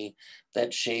identity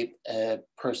that shape a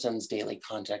person's daily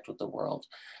contact with the world.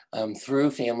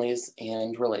 Through families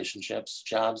and relationships,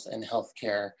 jobs and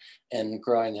healthcare, and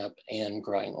growing up and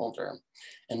growing older.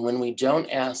 And when we don't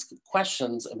ask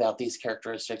questions about these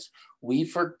characteristics, we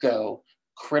forgo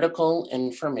critical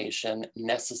information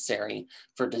necessary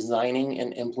for designing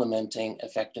and implementing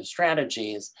effective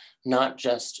strategies, not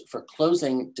just for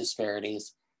closing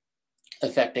disparities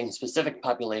affecting specific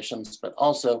populations, but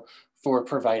also for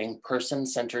providing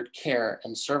person-centered care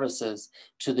and services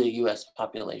to the US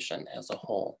population as a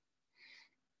whole.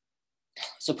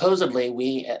 Supposedly,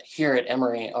 we here at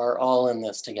Emory are all in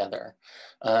this together.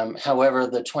 However,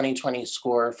 the 2020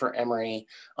 score for Emory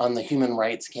on the Human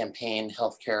Rights Campaign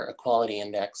Healthcare Equality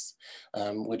Index,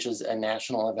 which is a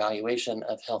national evaluation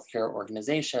of healthcare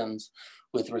organizations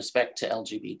with respect to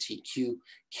LGBTQ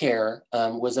care,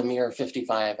 was a mere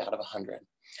 55 out of 100.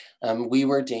 We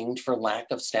were dinged for lack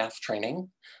of staff training,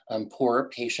 poor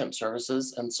patient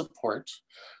services and support,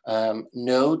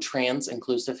 no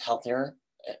trans-inclusive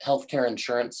healthcare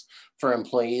insurance for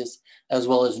employees, as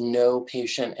well as no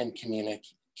patient and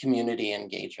community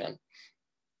engagement.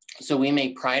 So we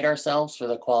may pride ourselves for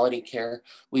the quality care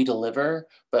we deliver,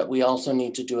 but we also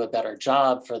need to do a better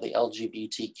job for the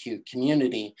LGBTQ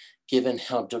community, given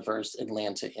how diverse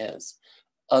Atlanta is.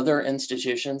 Other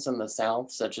institutions in the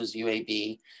South, such as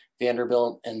UAB,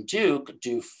 Vanderbilt, and Duke,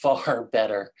 do far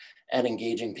better at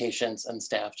engaging patients and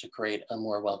staff to create a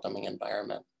more welcoming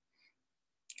environment.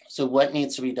 So what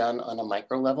needs to be done on a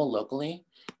micro level locally?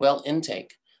 Well,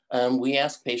 intake. We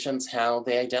ask patients how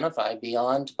they identify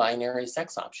beyond binary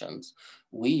sex options.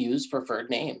 We use preferred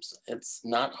names. It's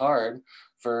not hard.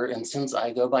 For instance,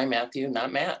 I go by Matthew,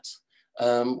 not Matt.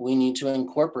 We need to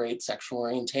incorporate sexual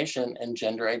orientation and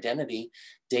gender identity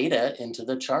data into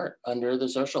the chart under the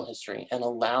social history and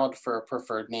allowed for a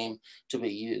preferred name to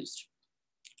be used.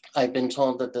 I've been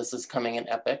told that this is coming in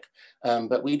EPIC,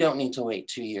 but we don't need to wait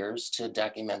 2 years to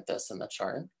document this in the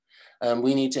chart.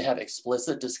 We need to have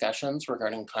explicit discussions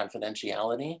regarding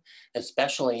confidentiality,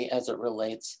 especially as it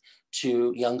relates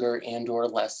to younger and/or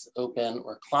less open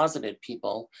or closeted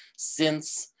people,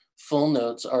 since full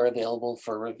notes are available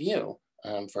for review,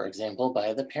 for example,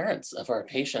 by the parents of our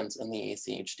patients in the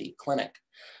ACHD clinic.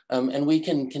 And we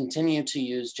can continue to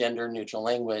use gender neutral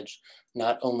language,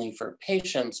 not only for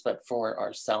patients, but for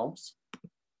ourselves.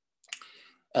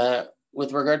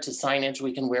 With regard to signage,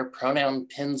 we can wear pronoun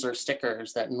pins or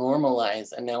stickers that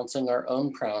normalize announcing our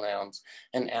own pronouns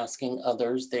and asking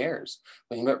others theirs.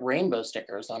 We can put rainbow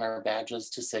stickers on our badges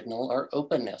to signal our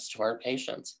openness to our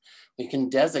patients. We can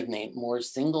designate more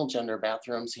single gender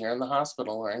bathrooms here in the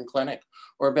hospital or in clinic,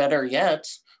 or better yet,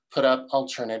 put up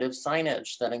alternative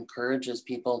signage that encourages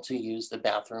people to use the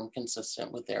bathroom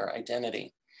consistent with their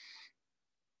identity.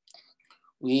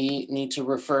 we need to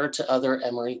refer to other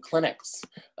Emory clinics.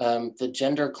 The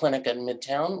gender clinic at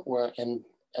Midtown,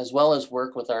 as well as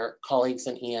work with our colleagues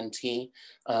in ENT,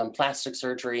 plastic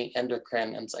surgery,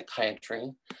 endocrine, and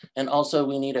psychiatry. And also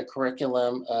we need a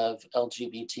curriculum of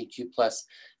LGBTQ plus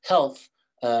health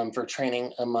for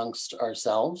training amongst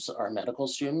ourselves, our medical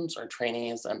students, our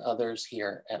trainees, and others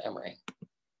here at Emory.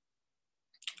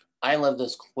 I love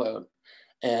this quote.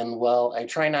 And while I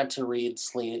try not to read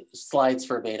slides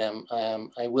verbatim,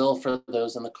 I will for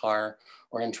those in the car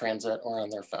or in transit or on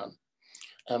their phone.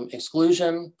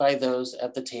 Exclusion by those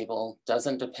at the table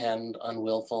doesn't depend on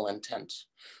willful intent.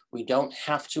 We don't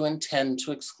have to intend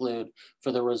to exclude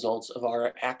for the results of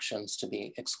our actions to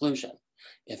be exclusion.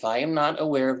 If I am not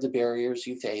aware of the barriers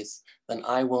you face, then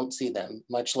I won't see them,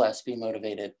 much less be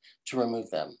motivated to remove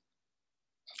them.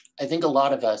 I think a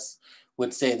lot of us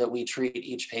would say that we treat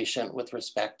each patient with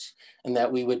respect and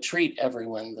that we would treat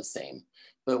everyone the same.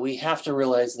 But we have to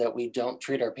realize that we don't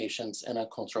treat our patients in a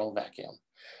cultural vacuum.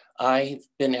 I've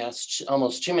been asked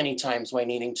almost too many times why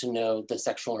needing to know the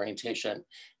sexual orientation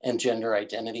and gender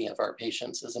identity of our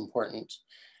patients is important.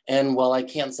 And while I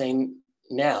can't say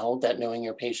now that knowing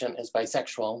your patient is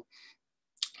bisexual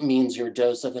means your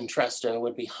dose of Entresto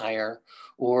would be higher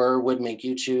or would make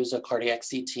you choose a cardiac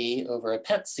CT over a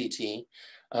PET CT,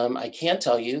 I can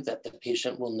tell you that the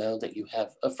patient will know that you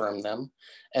have affirmed them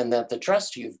and that the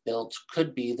trust you've built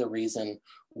could be the reason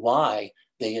why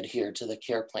they adhere to the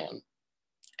care plan.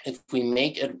 If we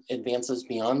make advances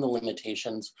beyond the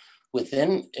limitations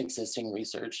within existing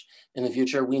research, in the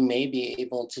future, we may be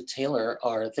able to tailor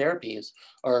our therapies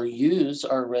or use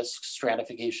our risk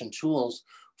stratification tools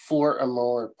for a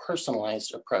more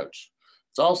personalized approach.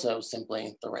 It's also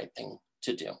simply the right thing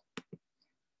to do.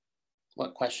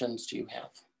 What questions do you have?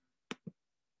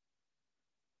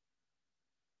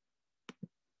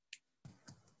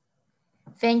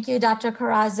 Thank you, Dr.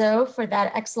 Carazo, for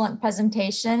that excellent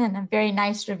presentation and a very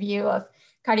nice review of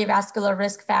cardiovascular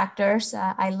risk factors.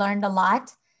 I learned a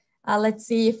lot. Let's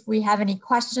see if we have any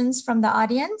questions from the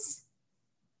audience.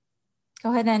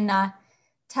 Go ahead and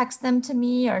text them to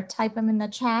me or type them in the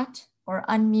chat or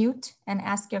unmute and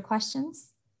ask your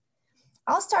questions.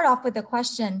 I'll start off with a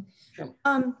question. Sure.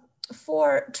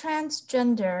 For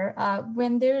transgender,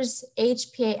 when there's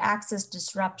HPA axis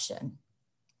disruption,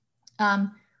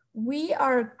 we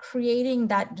are creating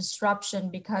that disruption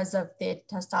because of the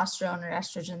testosterone or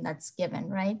estrogen that's given,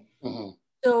 right? Mm-hmm.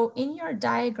 So in your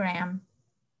diagram,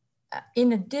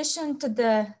 in addition to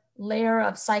the layer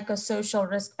of psychosocial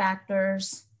risk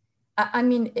factors, I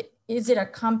mean, is it a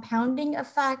compounding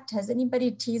effect? Has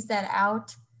anybody teased that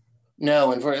out?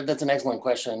 No, and that's an excellent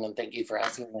question, and thank you for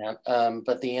asking that.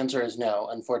 But the answer is no,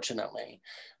 unfortunately.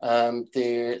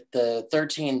 The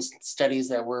 13 studies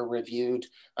that were reviewed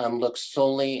looked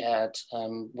solely at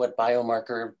what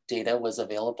biomarker data was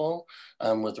available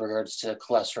with regards to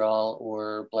cholesterol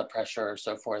or blood pressure or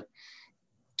so forth.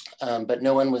 But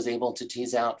no one was able to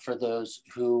tease out for those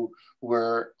who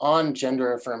were on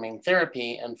gender-affirming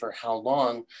therapy and for how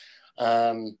long.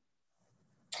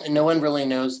 No one really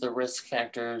knows the risk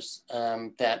factors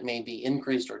that may be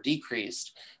increased or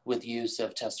decreased with use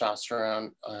of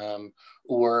testosterone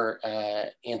or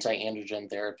anti-androgen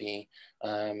therapy.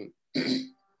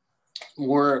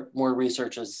 More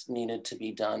research is needed to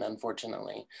be done,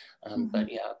 unfortunately.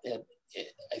 But yeah,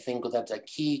 I think that's a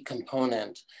key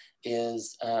component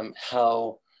is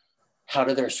how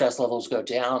do their stress levels go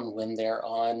down when they're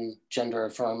on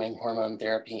gender-affirming hormone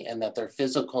therapy and that their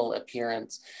physical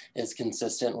appearance is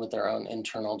consistent with their own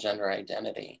internal gender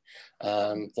identity.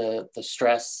 The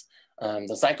stress,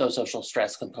 the psychosocial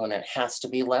stress component has to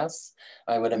be less,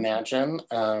 I would imagine,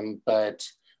 but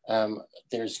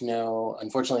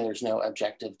unfortunately, there's no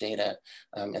objective data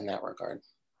in that regard.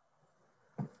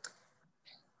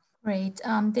 Great.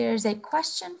 There's a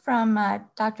question from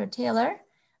Dr. Taylor.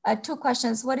 Two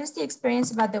questions. What is the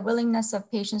experience about the willingness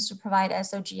of patients to provide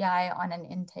SOGI on an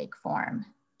intake form?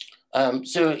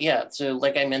 So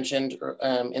like I mentioned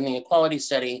in the equality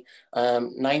study,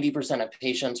 90% of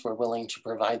patients were willing to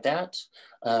provide that,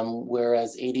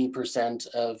 whereas 80%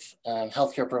 of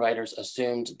healthcare providers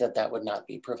assumed that that would not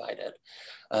be provided.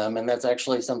 And that's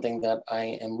actually something that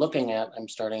I am looking at. I'm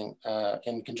starting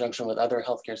in conjunction with other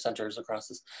healthcare centers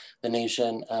across the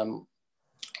nation,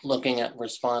 looking at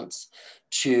response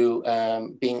to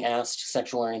being asked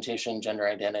sexual orientation, gender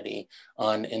identity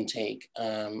on intake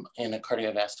in a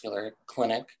cardiovascular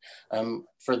clinic.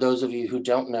 For those of you who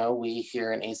don't know, we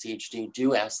here in ACHD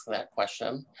do ask that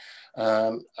question.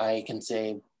 I can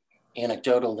say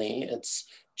anecdotally, it's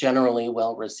generally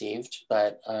well received,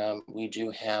 but we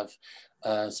do have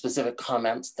specific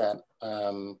comments that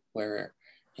where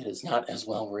it is not as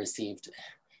well received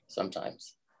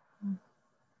sometimes.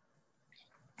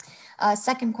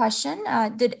 Second question,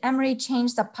 did Emory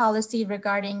change the policy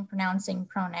regarding pronouncing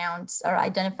pronouns or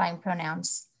identifying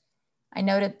pronouns? I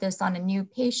noted this on a new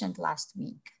patient last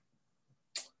week.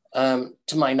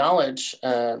 To my knowledge,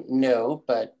 no,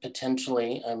 but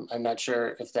potentially, I'm not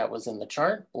sure if that was in the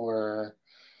chart or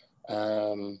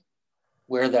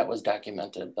where that was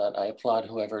documented, but I applaud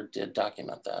whoever did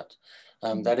document that.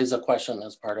 That is a question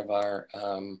that's part of our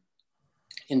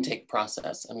intake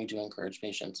process, and we do encourage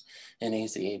patients in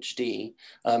ACHD.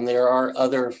 There are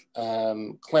other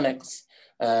clinics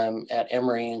at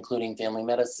Emory, including family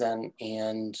medicine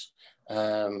and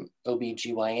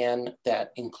OBGYN,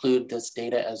 that include this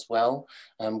data as well.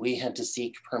 We had to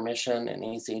seek permission in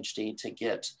ACHD to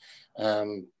get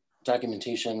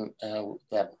documentation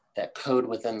that code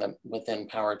within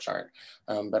PowerChart.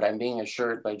 But I'm being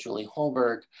assured by Julie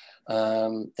Holberg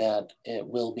that it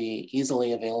will be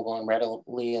easily available and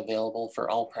readily available for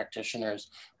all practitioners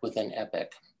within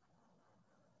Epic.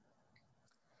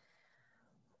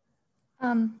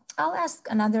 I'll ask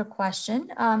another question.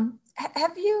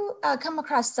 Have you come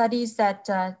across studies that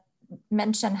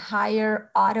mention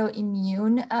higher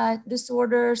autoimmune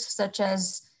disorders such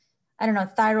as, I don't know,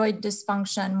 thyroid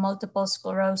dysfunction, multiple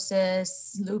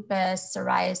sclerosis, lupus,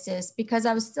 psoriasis? Because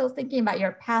I was still thinking about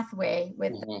your pathway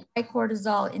with high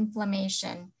cortisol,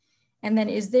 inflammation. And then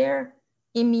is there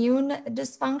immune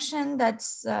dysfunction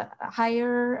that's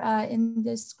higher in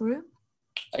this group?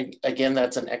 Again,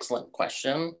 that's an excellent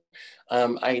question.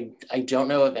 I don't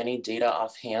know of any data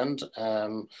offhand.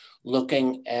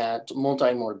 Looking at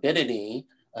multimorbidity,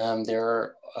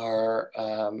 there are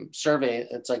survey,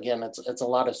 it's a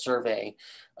lot of survey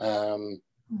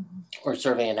or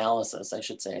survey analysis, I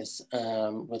should say,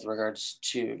 with regards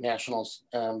to national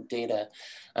data.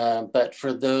 But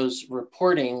for those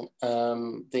reporting,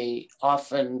 they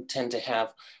often tend to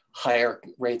have higher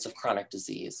rates of chronic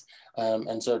disease.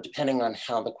 And so depending on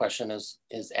how the question is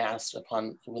asked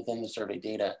upon within the survey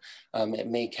data, it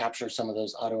may capture some of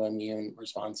those autoimmune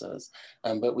responses,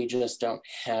 but we just don't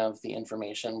have the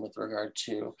information with regard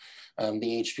to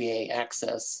the HPA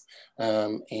axis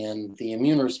and the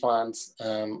immune response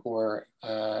or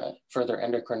further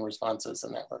endocrine responses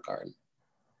in that regard.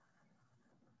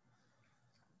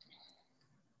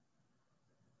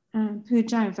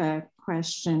 Pooja, I have a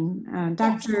question.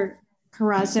 Dr.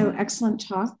 Carazo, excellent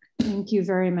talk. Thank you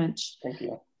very much. Thank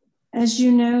you. As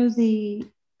you know, the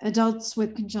adults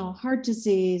with congenital heart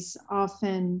disease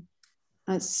often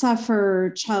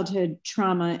suffer childhood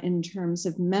trauma in terms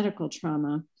of medical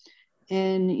trauma.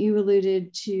 And you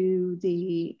alluded to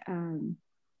the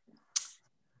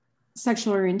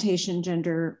sexual orientation,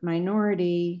 gender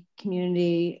minority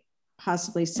community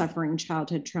possibly suffering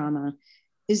childhood trauma.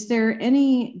 Is there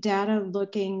any data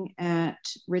looking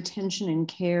at retention and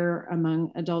care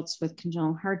among adults with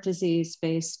congenital heart disease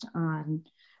based on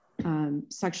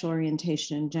sexual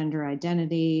orientation and gender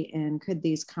identity? And could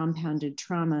these compounded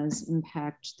traumas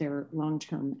impact their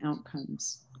long-term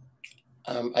outcomes?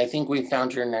 I think we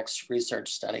found your next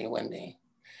research study, Wendy,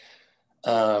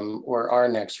 or our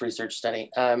next research study.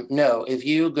 No, if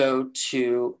you go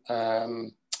to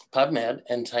PubMed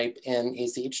and type in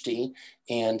ACHD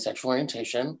and sexual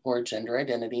orientation or gender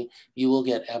identity, you will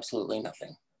get absolutely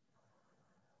nothing.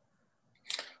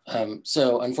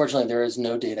 So unfortunately, there is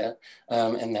no data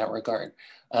in that regard.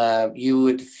 You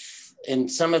would, in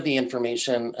some of the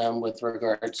information with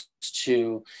regards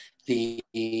to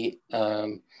the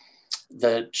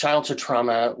childhood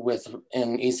trauma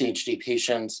in ACHD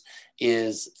patients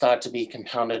is thought to be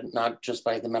compounded not just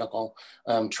by the medical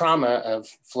trauma of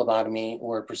phlebotomy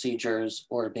or procedures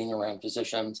or being around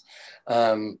physicians,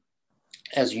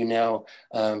 as you know,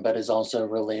 but is also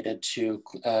related to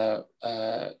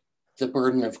the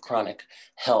burden of chronic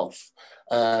health.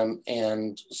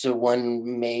 And so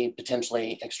one may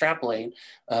potentially extrapolate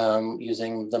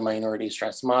using the minority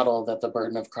stress model that the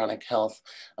burden of chronic health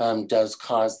does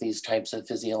cause these types of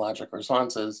physiologic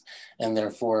responses and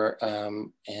therefore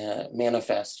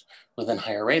manifest within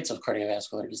higher rates of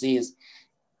cardiovascular disease.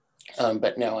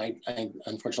 But no, I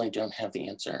unfortunately don't have the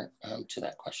answer to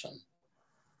that question.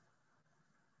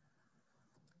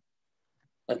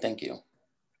 But thank you.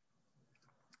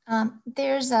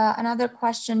 There's another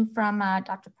question from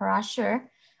Dr. Parashar.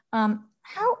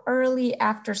 How early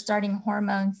after starting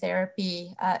hormone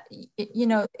therapy,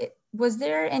 was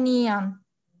there any,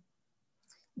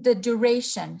 the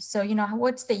duration? So,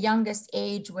 what's the youngest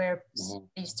age where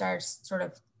you start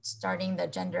starting the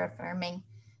gender affirming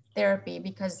therapy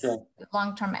because Sure.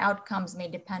 long-term outcomes may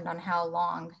depend on how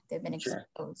long they've been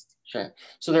exposed. Sure.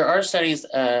 So there are studies,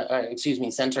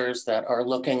 centers that are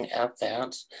looking at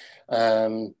that.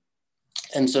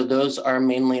 And so those are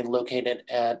mainly located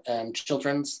at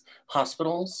children's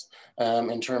hospitals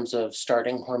in terms of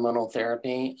starting hormonal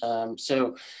therapy.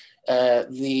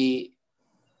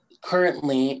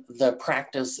 Currently, the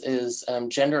practice is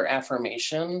gender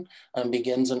affirmation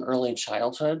begins in early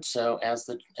childhood. So as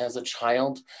a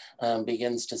child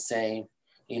begins to say,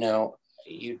 you know,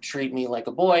 you treat me like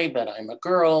a boy, but I'm a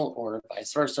girl, or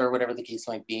vice versa, or whatever the case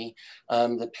might be,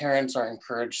 the parents are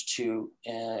encouraged to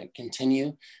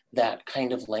continue that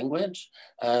kind of language.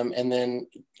 And then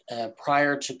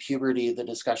prior to puberty, the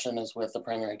discussion is with the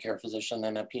primary care physician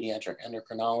and a pediatric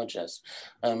endocrinologist.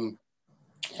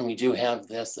 And we do have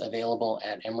this available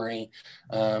at Emory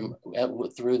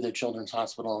through the Children's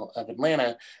Hospital of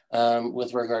Atlanta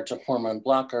with regard to hormone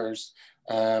blockers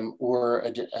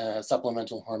or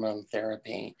supplemental hormone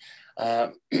therapy.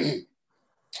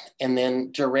 And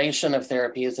then duration of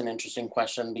therapy is an interesting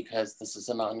question because this is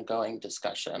an ongoing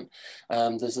discussion.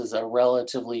 This is a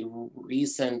relatively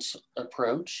recent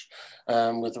approach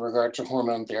with regard to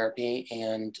hormone therapy,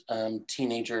 and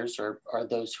teenagers are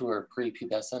those who are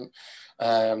prepubescent.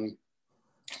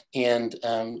 And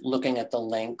looking at the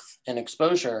length and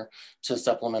exposure to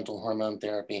supplemental hormone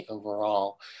therapy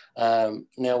overall.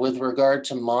 Now, with regard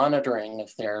to monitoring of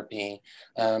therapy,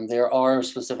 there are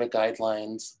specific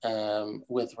guidelines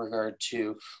with regard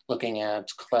to looking at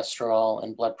cholesterol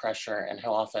and blood pressure and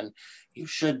how often you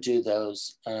should do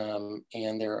those. And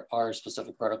there are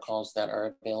specific protocols that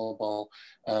are available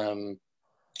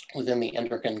within the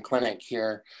endocrine clinic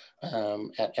here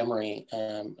at Emory.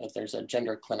 If there's a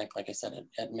gender clinic, like I said,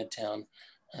 at Midtown,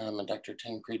 and Dr.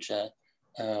 Ting Precha,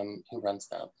 who runs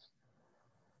that.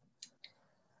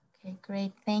 Okay,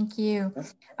 great, thank you.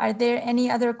 Are there any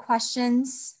other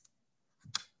questions?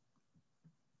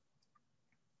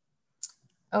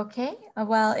 Okay,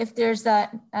 well, if there's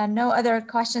no other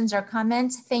questions or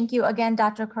comments, thank you again,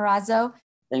 Dr. Carazo.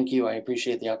 Thank you, I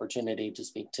appreciate the opportunity to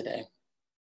speak today.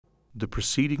 The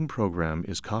preceding program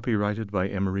is copyrighted by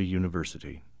Emory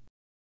University.